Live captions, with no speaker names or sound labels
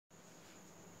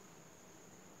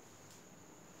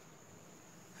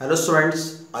Hello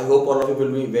students, I hope all of you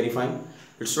will be very fine.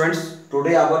 Students,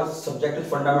 today our subject is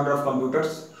fundamental of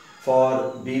computers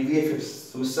for BBA fifth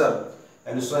semester.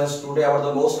 And students, today our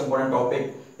the most important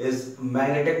topic is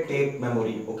magnetic tape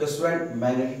memory. Okay student,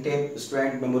 magnetic tape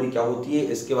student memory क्या होती है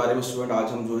इसके बारे में student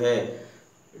आज हम जो है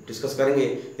डिस्कस करेंगे।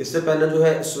 इससे पहले जो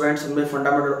है स्टूडेंट्स हमने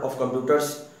fundamental of computers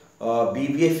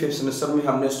BBA fifth semester में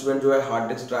हमने स्टूडेंट जो है हार्ड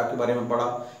डिस्क ड्राइव के बारे में पढ़ा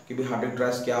कि भी हार्ड डिस्क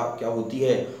ड्राइव क्या क्या होती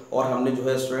है, और हमने जो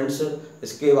है स्टूडेंट्स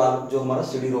इसके बाद जो हमारा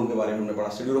सीडी रोम के बारे में हमने पढ़ा।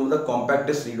 सीडी रोम मतलब compact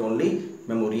disc read only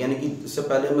memory, यानी कि इससे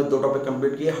पहले हमने दो टॉपिक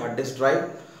कंप्लीट किए, हार्ड डिस्क ड्राइव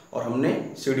और हमने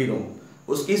सीडी रोम।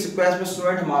 उसकी सीक्वेंस में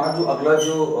स्टूडेंट हमारा जो अगला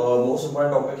जो मोस्ट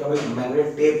इंपॉर्टेंट टॉपिक है भाई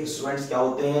मैग्नेटिक टेप स्टूडेंट्स क्या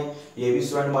होते हैं, ये भी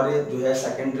स्टूडेंट हमारे जो है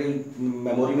सेकेंडरी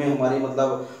मेमोरी में हमारे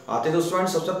मतलब आते हैं। तो स्टूडेंट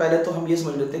सबसे पहले तो हम ये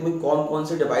समझ लेते हैं भाई कौन कौन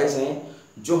से डिवाइस हैं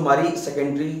जो हमारी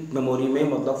सेकेंडरी मेमोरी में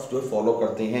मतलब जो फॉलो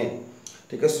करते हैं।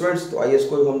 ठीक है स्टूडेंट्स, तो आइए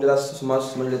इसको हम जरा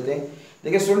समझ लेते हैं।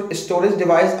 देखिए student, storage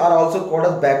device are also called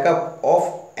as backup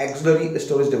of axillary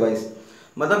storage device.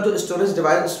 मतलब जो स्टोरेज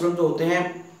डिवाइस स्टूडेंट जो होते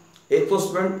हैं, एक तो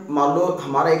स्टूडेंट मान लो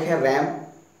हमारा एक है रैम,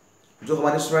 जो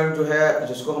हमारे स्टूडेंट जो है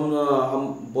जिसको हम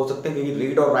बोल सकते हैं कि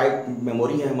रीड और राइट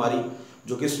मेमोरी है हमारी,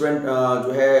 जो कि स्टूडेंट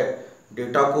जो है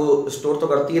डेटा को स्टोर तो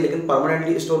करती है लेकिन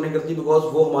परमानेंटली स्टोर नहीं करती, बिकॉज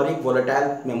वो हमारी एक वोलेटाइल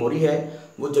मेमोरी है।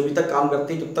 वो जब तक काम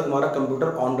करती है जब तक हमारा कंप्यूटर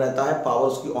ऑन रहता है, पावर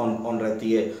उसकी ऑन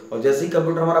रहती है, और जैसे ही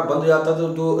कंप्यूटर हमारा बंद हो जाता है तो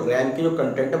जो रैम की जो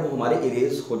कंटेंट है वो हमारे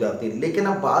इरेज हो जाती है। लेकिन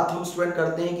अब बात हम स्टूडेंट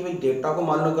करते हैं कि भाई डेटा को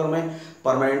मान लो अगर हमें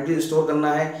परमानेंटली स्टोर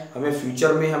करना है, हमें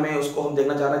फ्यूचर में हमें उसको हम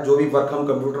देखना चाह रहे हैं, जो भी वर्क हम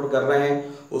कंप्यूटर पर कर रहे हैं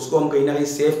उसको हम कहीं ना कहीं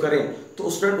सेव करें, तो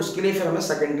स्टूडेंट उसके लिए फिर हमें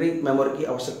सेकेंडरी मेमोरी की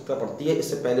आवश्यकता पड़ती है।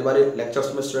 इससे पहले वाले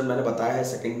लेक्चर्स में स्टूडेंट मैंने बताया है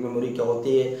सेकेंडरी मेमोरी क्या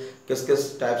होती है, किस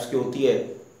किस टाइप्स की होती है।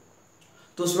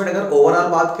 तो स्टूडेंट अगर ओवरऑल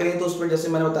बात करें तो स्टूडेंट जैसे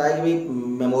मैंने बताया कि भाई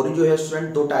मेमोरी जो है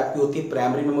स्टूडेंट दो टाइप की होती है,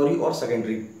 प्राइमरी मेमोरी और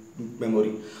सेकेंडरी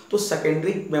मेमोरी। तो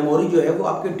सेकेंडरी मेमोरी जो है वो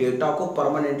आपके डेटा को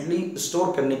परमानेंटली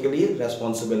स्टोर करने के लिए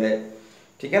रेस्पॉन्सिबल है,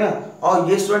 ठीक है ना। और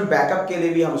ये स्टूडेंट बैकअप के लिए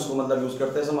भी हम इसको मतलब यूज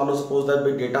करते हैं। जैसे मान लो सपोज दैट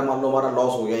भाई डेटा मान लो हमारा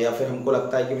लॉस हो गया, या फिर हमको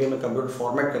लगता है कि भाई हमें कंप्यूटर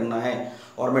फॉर्मेट करना है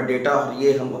और मैं डेटा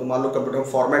ये हम मान लो कंप्यूटर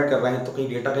फॉर्मेट कर रहे हैं, तो कहीं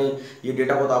ये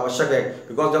डेटा बहुत आवश्यक है,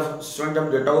 बिकॉज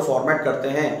जब डेटा को फॉर्मेट करते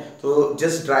हैं तो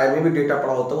जिस ड्राइव में भी डेटा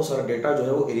पड़ा होता है वो सारा डेटा जो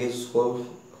है वो इरेज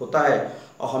होता है,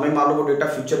 और हमें मान लो वो डेटा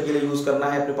फ्यूचर के लिए यूज करना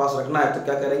है, अपने पास रखना है, तो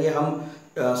क्या करेंगे हम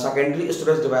सेकेंडरी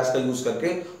स्टोरेज डिवाइस का यूज करके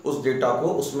उस डेटा को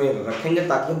उसमें रखेंगे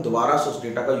ताकि हम दोबारा से उस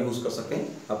डेटा का यूज कर सकें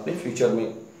अपने फ्यूचर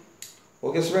में।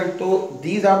 ओके स्टूडेंट, तो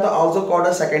these are the also called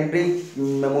a secondary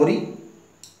memory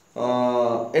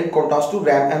in contrast to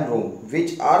RAM and Rome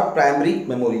which are primary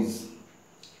memories.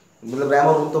 मतलब रैम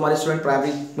और रोम तो हमारे स्टूडेंट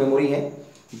प्राइमरी मेमोरी है।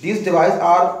 These device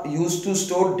are use to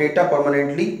store data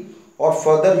permanently और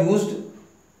further used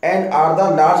and are the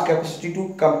large capacity to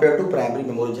compare to primary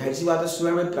memory. जाहिर सी बात है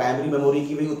student में प्राइमरी मेमोरी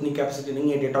की भी उतनी कैपेसिटी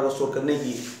नहीं है डेटा को स्टोर करने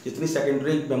की जितनी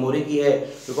सेकेंडरी मेमोरी की है,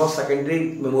 बिकॉज सेकेंडरी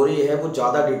मेमोरी है वो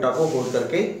ज़्यादा डेटा को होल्ड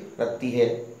करके रखती है।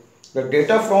 The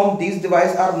data from these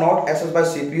device are not accessed bye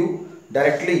CPU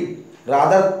directly,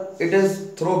 rather it is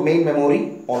through main memory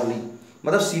only.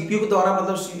 मतलब सीपीयू के द्वारा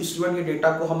मतलब स्टूडेंट के डेटा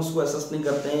को हम उसको एक्सेस नहीं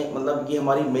करते हैं, मतलब ये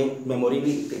हमारी मेन मेमोरी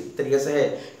भी एक तरीके से है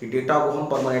कि डेटा को हम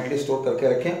परमानेंटली स्टोर करके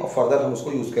रखें और फर्दर हम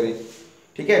उसको यूज करें,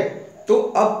 ठीक है। तो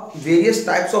अब various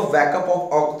types of backup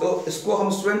of, तो इसको हम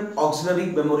स्टूडेंट ऑक्सिलरी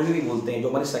मेमोरी भी बोलते हैं। जो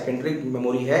हमारी सेकेंडरी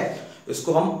मेमोरी है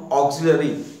इसको हम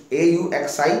ऑक्सिलरी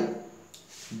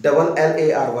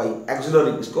AUXILLARY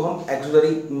एक्सिलरी, इसको हम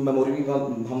एक्सिलरी मेमोरी भी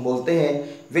हम बोलते हैं,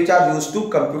 which are use to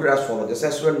computer as follow.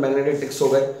 जैसे स्टूडेंट मैग्नेटिक डिस्क हो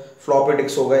गए, फ्लॉपी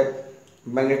डिस्क हो गए,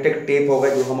 मैग्नेटिक टेप हो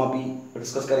गए जो हम अभी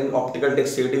डिस्कस करेंगे, ऑप्टिकल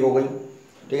डिस्क सीडी हो गई,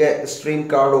 ठीक है, स्ट्रीम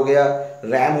कार्ड हो गया,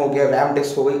 रैम हो गया, रैम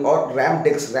डिस्क हो गई, और रैम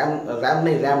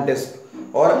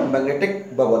डिस्क और मैग्नेटिक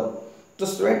बबल। तो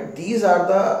student these are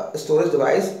the storage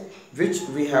device which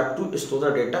we have to store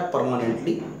the data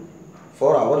permanently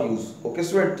for our use. Okay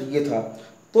student, ये था।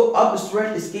 तो अब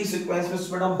स्टूडेंट इसकी सीक्वेंस में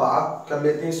स्टूडेंट हम बात कर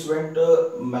लेते हैं स्टूडेंट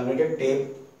मैग्नेटिक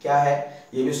टेप क्या है।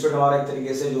 ये भी स्टूडेंट हमारा एक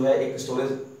तरीके से जो है एक स्टोरेज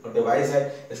डिवाइस है,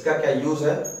 इसका क्या यूज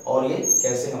है और ये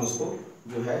कैसे हम इसको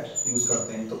जो है यूज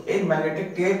करते हैं। तो in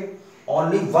magnetic tape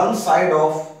only one side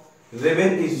of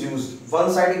ribbon is used.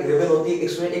 One side एक रिबन होती है,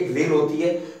 इसमें एक रील होती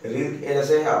है। रील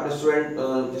जैसे आपने स्टूडेंट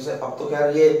जैसे अब तो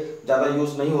खैर ये ज्यादा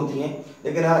यूज नहीं होती हैं,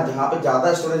 लेकिन हाँ जहाँ पे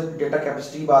ज्यादा स्टोरेज डेटा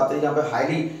कैपेसिटी की बात है, जहाँ पे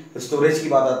हाईली स्टोरेज की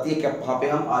बात आती है, वहाँ पे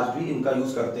हम आज भी इनका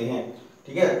यूज करते हैं,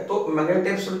 ठीक है। तो मैग्नेटिक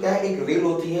टेप क्या है, एक रील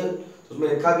होती है, उसमें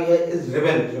लिखा भी है is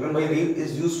ribbon bye reel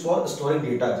is used for storing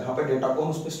data, जहाँ पे डेटा को हम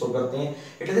उसमें स्टोर करते हैं।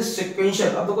 It is a sequential.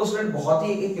 अब देखो स्टूडेंट बहुत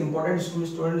ही एक इंपॉर्टेंट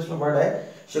स्टूडेंट इसमें वर्ड है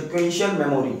सीक्वेंशियल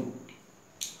मेमोरी।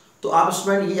 तो आप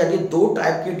स्टूडेंट ये जानिए दो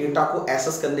टाइप के डेटा को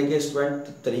एसेस करने के स्टूडेंट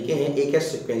तरीके हैं, एक है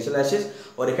सिक्वेंशियल एसेस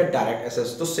और एक है डायरेक्ट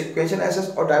एसेस। तो सिक्वेंशियल एसेस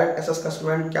और डायरेक्ट एसेस का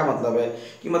स्टूडेंट क्या मतलब है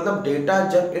कि मतलब डेटा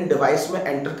जब इन डिवाइस में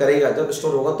एंटर करेगा, जब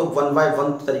स्टोर होगा तो 1 बाय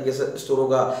 1 तरीके से स्टोर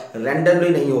होगा, रैंडमली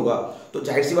नहीं होगा। तो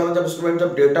जाहिर सी बात है जब स्टूडेंट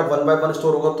जब डेटा 1 बाय 1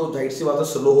 स्टोर होगा तो जाहिर सी बात है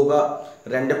स्लो होगा,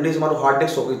 रैंडमली हमारा हार्ड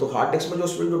डिस्क होगी। तो हार्ड डिस्क में जो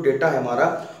स्टूडेंट जो डेटा है हमारा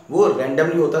वो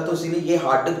रैंडमली होता है, तो इसीलिए ये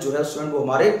हार्ड डिस्क जो है स्टूडेंट वो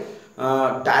हमारे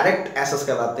डायरेक्ट एसेस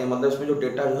कहलाते हैं। मतलब इसमें जो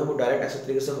डेटा जो है वो डायरेक्ट ऐसे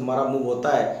तरीके से हमारा मूव होता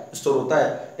है, स्टोर होता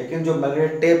है। लेकिन जो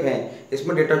मैग्नेटिक टेप है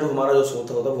इसमें डेटा जो हमारा जो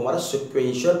होता है वो हमारा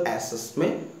सिक्वेंशियल एसेस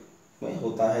में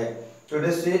होता है। तो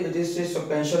it is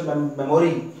sequential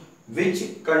memory which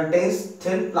contains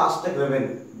thin plastic ribbon.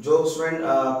 जो स्टूडेंट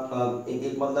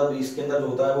एक मतलब इसके अंदर जो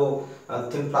होता है वो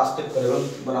थिन प्लास्टिक रिबन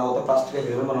बना होता है, प्लास्टिक का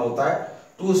रिबन बना होता है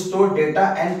to store data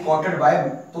and coated bye.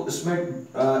 तो इसमें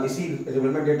इसी रिबन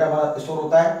में डेटा हमारा स्टोर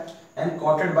होता है and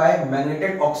coated by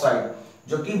magnetic oxide,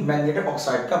 जो कि मैग्नेटिक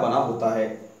ऑक्साइड का बना होता है।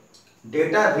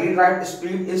 Data read write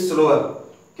speed is slower.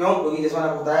 क्यों? क्योंकि जैसे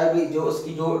मैंने बताया कि जो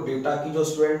इसकी जो डेटा की जो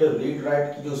स्टूडेंट रीड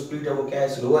राइट की जो स्पीड है वो क्या है,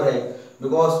 स्लोअर है,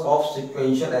 बिकॉज ऑफ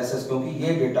सिक्वेंशियल एसेस, क्योंकि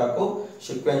ये डेटा को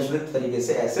सिक्वेंशियल तरीके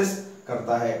से एसेस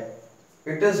करता है।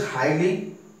 It is highly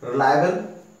reliable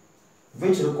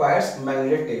which requires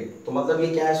magnetic tape. तो मतलब ये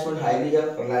क्या है स्टूडेंट, हाईली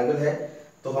रिलायबल है,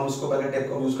 तो हम इसको मैग्नेटिक टेप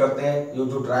को यूज करते हैं। ये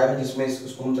जो ड्राइव है जिसमें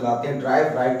इसको हम चलाते हैं, drive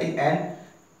writing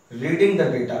and reading the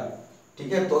data.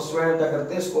 ठीक है, तो स्टूडेंट क्या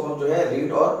करते हैं, इसको हम जो है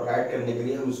रीड और राइट करने के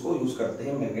लिए हम इसको यूज करते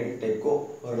हैं मैग्नेटिक टेप को,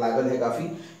 रिलायबल है काफी।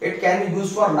 It can be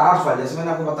use for large file, जैसे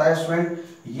मैंने आपको बताया स्टूडेंट,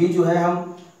 ये जो है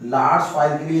हम लार्ज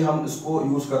फाइल के लिए हम इसको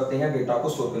यूज करते हैं डेटा को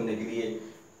स्टोर करने के लिए।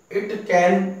 It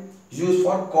can use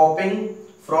for कॉपिंग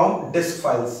from disc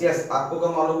files. Yes, आपको क्या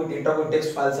मालूम कि डेटा को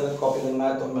डिस्क फाइल से अगर कॉपी करना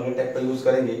है तो हम मैग्नेटिक टेप का यूज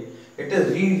करेंगे। इट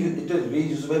इज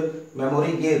रीयूजेबल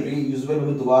मेमोरी, ये रीयूजेबल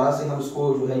मेमोरी दोबारा से हम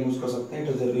इसको जो है यूज कर सकते हैं।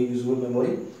 It is reusable memory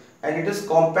and it is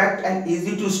compact and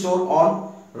easy to store on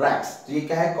racks. तो ये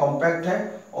क्या है, कॉम्पैक्ट है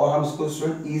और हम इसको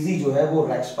स्टूडेंट इजी जो है वो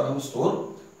रैक्स पर हम स्टोर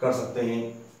कर सकते हैं।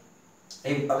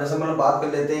 अब जैसे हम बात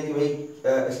कर लेते हैं कि भाई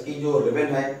इसकी जो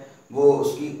रिबन है वो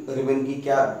उसकी रिबन की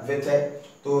क्या विड्थ है।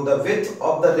 तो the width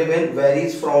of the ribbon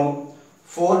varies from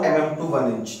 4 mm to 1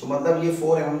 inch। तो मतलब ये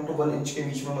 4 mm to 1 inch के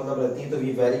बीच में मतलब रहती है, तो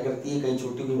ये वेरी करती है, कहीं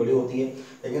छोटी कहीं बड़ी होती है।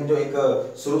 लेकिन जो एक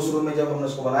शुरू में जब हमने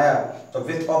इसको बनाया तो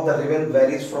width of the ribbon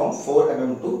varies from 4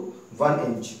 mm to 1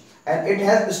 inch and it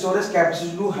has storage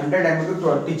capacity to 100 MB to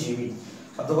 20 GB।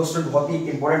 अब देखो स्टूडेंट बहुत ही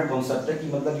इंपॉर्टेंट कॉन्सेप्ट है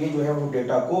कि मतलब ये जो है वो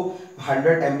डेटा को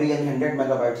 100 MB यानी 100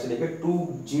 मेगाबाइट से लेकर 2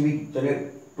 GB यानी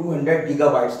 200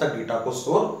 गीगाबाइट्स तक डेटा को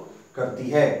स्टोर करती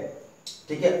है।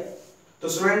 ठीक है, तो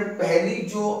स्टूडेंट पहली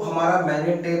जो हमारा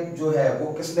मैग्नेटिक टेप जो है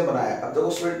वो किसने बनाया? अब देखो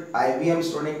स्टूडेंट IBM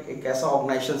स्टूडेंट एक ऐसा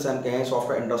ऑर्गेनाइजेशन हम कहें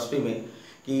सॉफ्टवेयर इंडस्ट्री में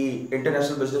कि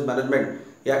इंटरनेशनल बिजनेस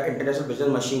मैनेजमेंट या इंटरनेशनल बिजनेस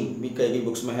मशीन भी कई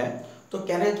बुक्स में है। तो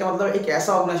कहने का क्या मतलब, एक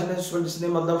ऐसा ऑर्गेनाइजेशन है स्टूडेंट जिसने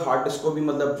मतलब हार्ड डिस्क को भी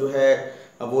मतलब जो है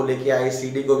वो लेके आए,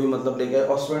 CD को भी मतलब लेके आए,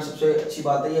 और स्टूडेंट सबसे अच्छी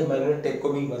बात है ये मैग्नेटिक टेप को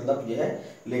भी मतलब ये है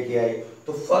लेके आए।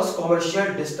 तो first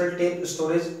commercial digital tape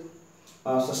storage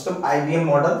system IBM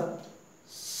model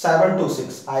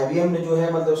 726 IBM ने जो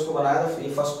है मतलब उसको बनाया था। ये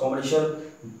फर्स्ट कमर्शियल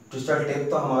डिजिटल टेप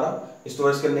था हमारा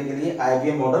स्टोरेज करने के लिए,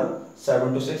 IBM मॉडल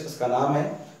 726 इसका नाम है।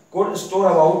 Could store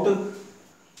about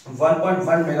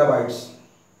 1.1 megabytes.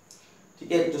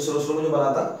 ठीक है, जो शुरू में जो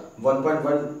बना था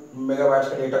 1.1 मेगाबाइट्स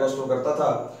का डेटा को स्टोर करता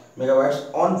था, megabytes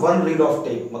on one reel of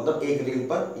tape, मतलब एक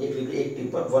रील एक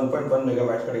टेप पर 1.1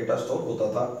 मेगाबाइट्स का डेटा स्टोर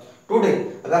होता था। टुडे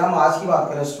अगर हम आज की बात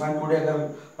करें स्टूडेंट, टुडे अगर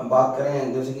हम बात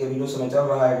करें जैसे कि अभी जो समय चल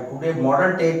रहा है, today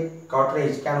modern tape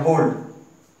cartridge can hold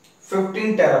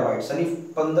 15 terabytes यानी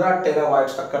 15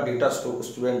 टेराबाइट्स तक का डेटा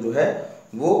स्टूडेंट जो है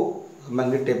वो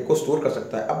मैग्नेटिक टेप को स्टोर कर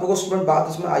सकता है। अब देखो स्टूडेंट बात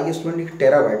इसमें आई है स्टूडेंट एक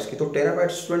टेराबाइट्स की। तो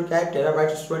टेराबाइट्स स्टूडेंट क्या है?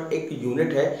 टेराबाइट्स स्टूडेंट एक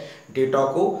यूनिट है डेटा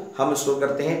को हम स्टोर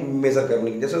करते हैं मेजर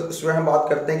करने की। जैसे स्टूडेंट हम बात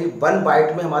करते हैं कि 1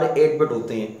 बाइट में हमारे 8 बिट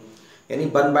होते हैं, यानी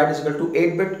 1 bite is equal to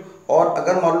 8 bit. और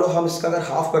अगर मान लो हम इसका अगर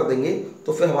हाफ कर देंगे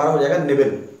तो फिर हमारा हो जाएगा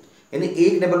निबल, यानी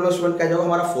एक निबल में स्टूडेंट क्या जाएगा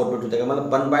हमारा 4 बिट हो जाएगा। मतलब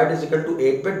 1 bite is equal to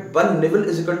 8 bit, 1 nibble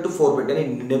is equal to 4 bit. यानी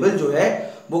निबल जो है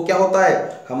वो क्या होता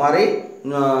है, हमारे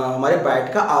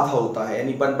बाइट का आधा होता है,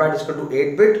 यानी 1 bite is equal to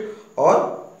 8 bit, और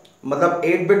मतलब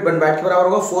 8 बिट 1 बाइट के बराबर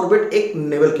होगा, 4 बिट एक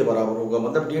निबल के बराबर होगा।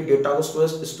 मतलब ये डेटा को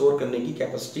स्टोर करने की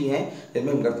कैपेसिटी है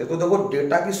जिसमें हम करते हैं। तो देखो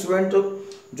डेटा की स्टूडेंट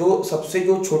जो सबसे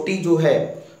जो छोटी जो है,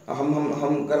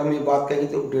 हम अगर हम ये बात करेंगे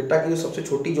तो डेटा की जो सबसे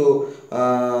छोटी जो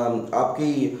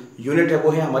आपकी यूनिट है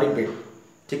वो है हमारी बिट।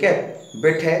 ठीक है,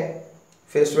 बिट है,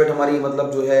 फिर स्टूडेंट हमारी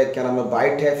मतलब जो है क्या नाम है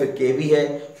बाइट है, फिर केबी है,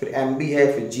 फिर एमबी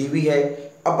है, फिर जीबी है।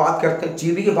 अब बात करते हैं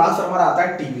जीबी के बाद हमारा आता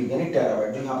है टीबी यानी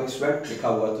टेराबाइट, जो यहाँ पे स्टूडेंट लिखा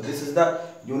हुआ है। तो this is the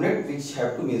unit which have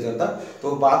to measure the.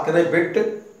 तो बात करें बिट,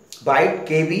 बाइट,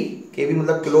 केबी, केबी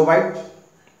मतलब किलोबाइट,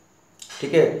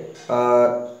 ठीक है।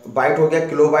 बाइट हो गया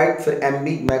किलोबाइट, फिर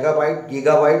MB megabyte,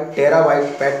 gigabyte, terabyte,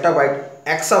 petabyte,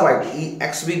 exabyte,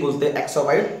 x भी बोलते हैं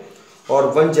एक्साबाइट,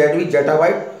 और 1 जेड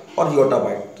जेटाबाइट और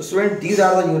योटाबाइट। तो student these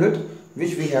are the unit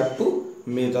which we have to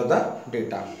measure the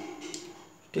data.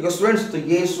 ठीक है स्टूडेंट्स, तो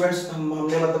ये स्टूडेंट्स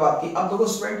हमने मतलब बात की। अब देखो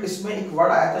स्टूडेंट, इसमें एक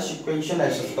वर्ड आया था सीक्वेंशियल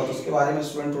एक्सेस का, तो उसके बारे में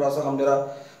स्टूडेंट थोड़ा सा हम जरा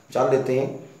जान लेते हैं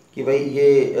कि भाई ये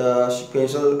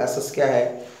सीक्वेंशियल एक्सेस क्या है।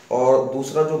 और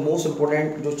दूसरा जो मोस्ट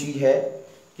इम्पोर्टेंट जो चीज़ है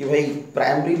कि भाई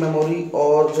प्राइमरी मेमोरी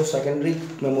और जो सेकेंडरी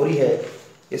मेमोरी है,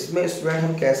 इसमें स्टूडेंट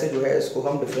हम कैसे जो है इसको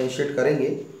हम डिफ्रेंशिएट करेंगे।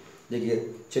 देखिए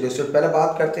चलिए स्टूडेंट पहले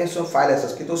बात करते हैं इसमें फाइल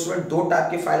एक्सेस की। तो स्टूडेंट दो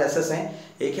टाइप के फाइल एक्सेस हैं,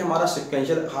 एक है हमारा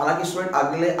सीक्वेंशियल। हालांकि स्टूडेंट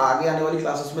आगे आने वाली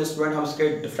क्लासेस में स्टूडेंट हम इसके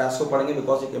डिफरेंस को पढ़ेंगे,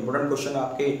 बिकॉज एक इंपॉर्टेंट क्वेश्चन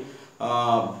आपके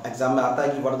एग्जाम में आता है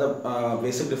कि what the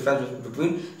basic difference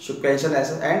between sequential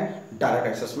access and direct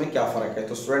access में क्या फर्क है।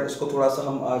 तो स्टूडेंट इसको थोड़ा सा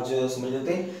हम आज समझ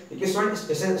लेते हैं। देखिए स्टूडेंट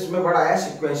जैसे इसमें बड़ा आया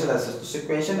सीक्वेंशियल एक्सेस, तो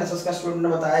सीक्वेंशियल एक्सेस का स्टूडेंट ने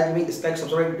बताया कि भाई इसका एक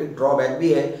सबसे बड़ा ड्रॉबैक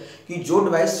भी है कि जो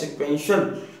डिवाइस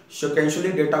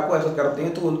सीक्वेंशियली डेटा को एक्सेस करते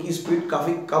हैं तो उनकी स्पीड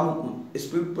काफ़ी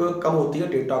कम होती है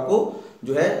डेटा को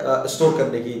जो है स्टोर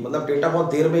करने की, मतलब डेटा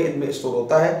बहुत देर में इनमें स्टोर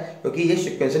होता है क्योंकि ये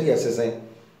सीक्वेंशियली एक्सेस है।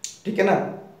 ठीक है ना।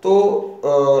 तो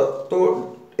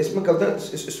इसमें करते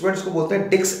हैं स्टूडेंट्स को बोलते हैं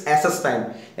डिस्क एक्सेस टाइम,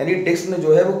 यानी डिस्क ने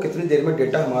जो है वो कितनी देर में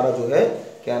डेटा हमारा जो है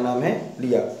क्या नाम है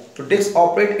लिया। तो disc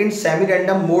operate in semi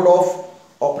random mode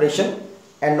of operation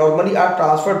and normally are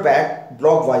transferred back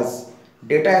block wise.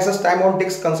 Data access time on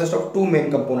disc consist of to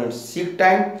main components, seek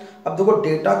time. अब देखो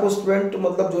डेटा को स्टूडेंट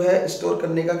मतलब जो है स्टोर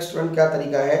करने का स्टूडेंट क्या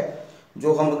तरीका है,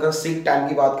 जो हम अगर सीक टाइम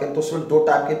की बात करें तो उसमें दो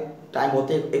टाइप के टाइम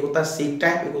होते हैं, एक होता है सीक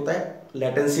टाइम, एक होता है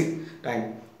लेटेंसी टाइम।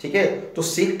 ठीक है। तो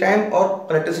सीक टाइम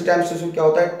और लेटेंसी टाइम से क्या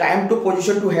होता है, time to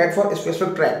position to head for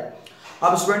specific track.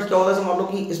 अब स्टूडेंट्स क्या होता है, मान लो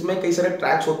कि इसमें कई सारे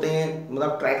ट्रैक्स होते हैं,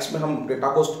 मतलब ट्रैक्स में हम डेटा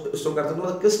को स्टोर करते हैं,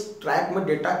 मतलब किस ट्रैक में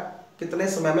डेटा कितने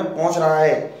समय में पहुंच रहा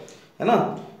है ना।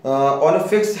 On a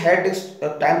fixed head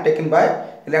time taken by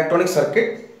electronic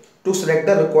circuit to select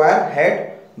the required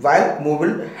head while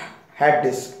moving head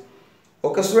disk.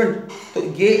 Okay student, तो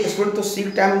ये स्टूडेंट तो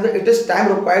seek time it is time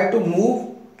required to move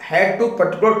head to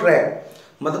particular track,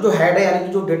 मतलब जो head है यानी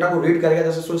कि जो data को रीड करेगा।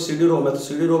 जैसे सीडी रोम है तो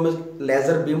सीडी रोम में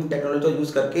लेजर बीम टेक्नोलॉजी का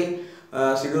यूज करके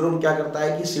सीडी रोम क्या करता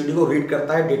है कि सीडी को रीड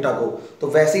करता है डेटा को। तो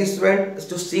वैसे ही स्टूडेंट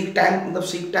जो सीक टाइम, मतलब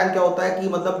सीक टाइम क्या होता है कि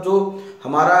मतलब जो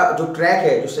हमारा जो ट्रैक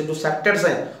है जो सेक्टर्स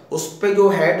हैं उस पर जो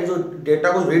हेड जो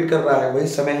डेटा को रीड कर रहा है वही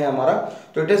समय है हमारा।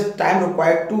 तो it is time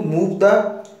required to move the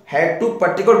head to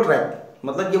particular track,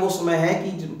 मतलब ये वो समय है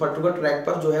कि पर्टिकुलर ट्रैक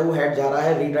पर जो है वो हेड जा रहा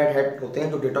है, रीड राइट हेड होते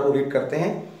हैं जो डेटा को रीड करते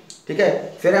हैं। ठीक है।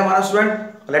 फिर है हमारा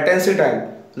student latency time.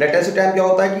 Latency time क्या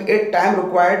होता है कि एक time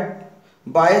required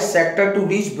by sector to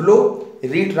reach below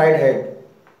read write head.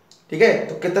 ठीक है।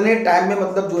 तो कितने टाइम में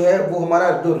मतलब जो है वो हमारा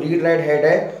जो रीड राइट हेड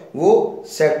है वो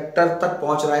सेक्टर तक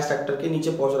पहुंच रहा है, सेक्टर के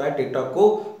नीचे पहुंच रहा है डेटा को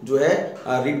जो है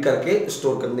रीड करके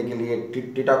स्टोर करने के लिए,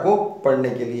 डेटा को पढ़ने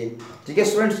के लिए। ठीक है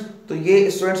स्टूडेंट्स, तो ये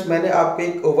स्टूडेंट्स मैंने आपको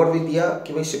एक ओवरव्यू दिया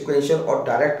कि भाई सीक्वेंशियल और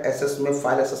डायरेक्ट एक्सेस में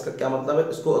फाइल एक्सेस का क्या मतलब है।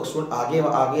 इसको स्टूडेंट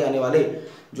आगे आने वाले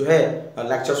जो है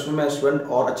लेक्चर्स में मैं स्टूडेंट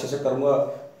और अच्छे से करूँगा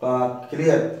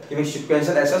क्लियर कि भाई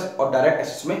सीक्वेंशियल एक्सेस और डायरेक्ट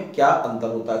एक्सेस में क्या अंतर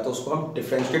होता है, तो उसको हम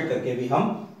डिफरेंशिएट करके भी हम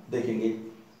देखेंगे।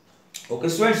 ओके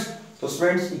स्टूडेंट्स, तो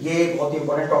स्टूडेंट्स ये एक बहुत ही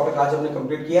इंपॉर्टेंट टॉपिक आज हमने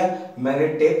कंप्लीट किया,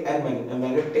 magnetic tape and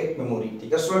magnetic tape memory.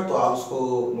 ठीक है स्टूडेंट, तो आप उसको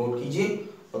नोट कीजिए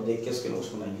और देख के इसके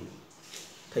नोट्स बनाइए।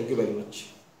 Thank you very much.